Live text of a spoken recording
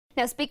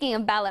Now, speaking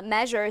of ballot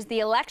measures,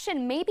 the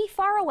election may be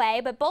far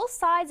away, but both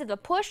sides of the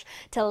push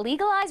to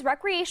legalize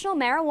recreational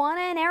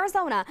marijuana in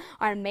Arizona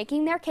are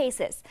making their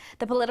cases.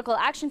 The Political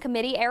Action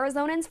Committee,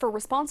 Arizonans for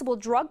Responsible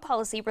Drug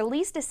Policy,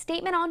 released a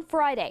statement on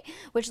Friday,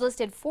 which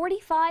listed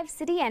 45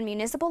 city and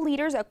municipal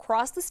leaders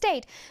across the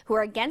state who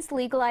are against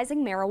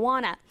legalizing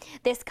marijuana.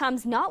 This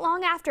comes not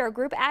long after a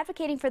group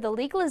advocating for the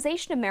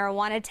legalization of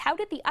marijuana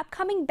touted the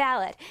upcoming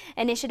ballot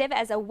initiative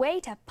as a way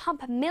to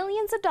pump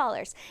millions of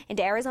dollars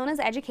into Arizona's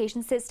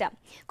education system.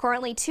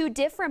 Currently, 2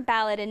 different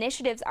ballot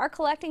initiatives are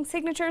collecting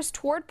signatures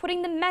toward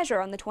putting the measure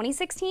on the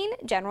 2016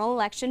 general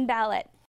election ballot.